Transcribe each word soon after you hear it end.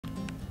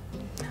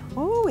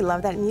Oh, we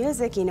love that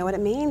music. You know what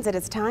it means? That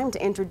it's time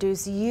to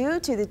introduce you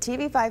to the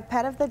TV5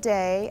 pet of the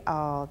day.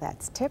 Oh,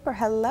 that's Tipper.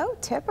 Hello,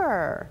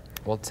 Tipper.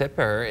 Well,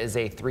 Tipper is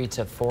a 3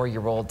 to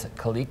 4-year-old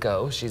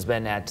calico. She's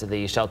been at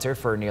the shelter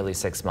for nearly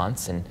 6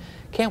 months and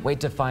can't wait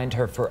to find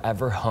her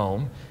forever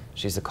home.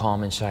 She's a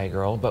calm and shy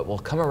girl, but will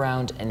come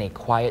around in a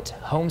quiet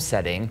home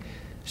setting.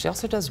 She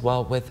also does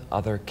well with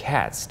other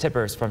cats.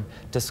 Tipper's from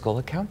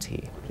Tuscola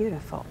County.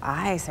 Beautiful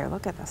eyes there.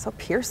 Look at that. So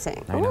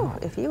piercing. I know. Ooh,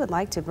 if you would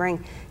like to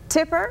bring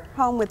Tipper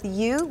home with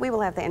you, we will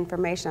have the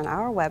information on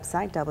our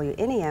website,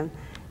 WNEM.com.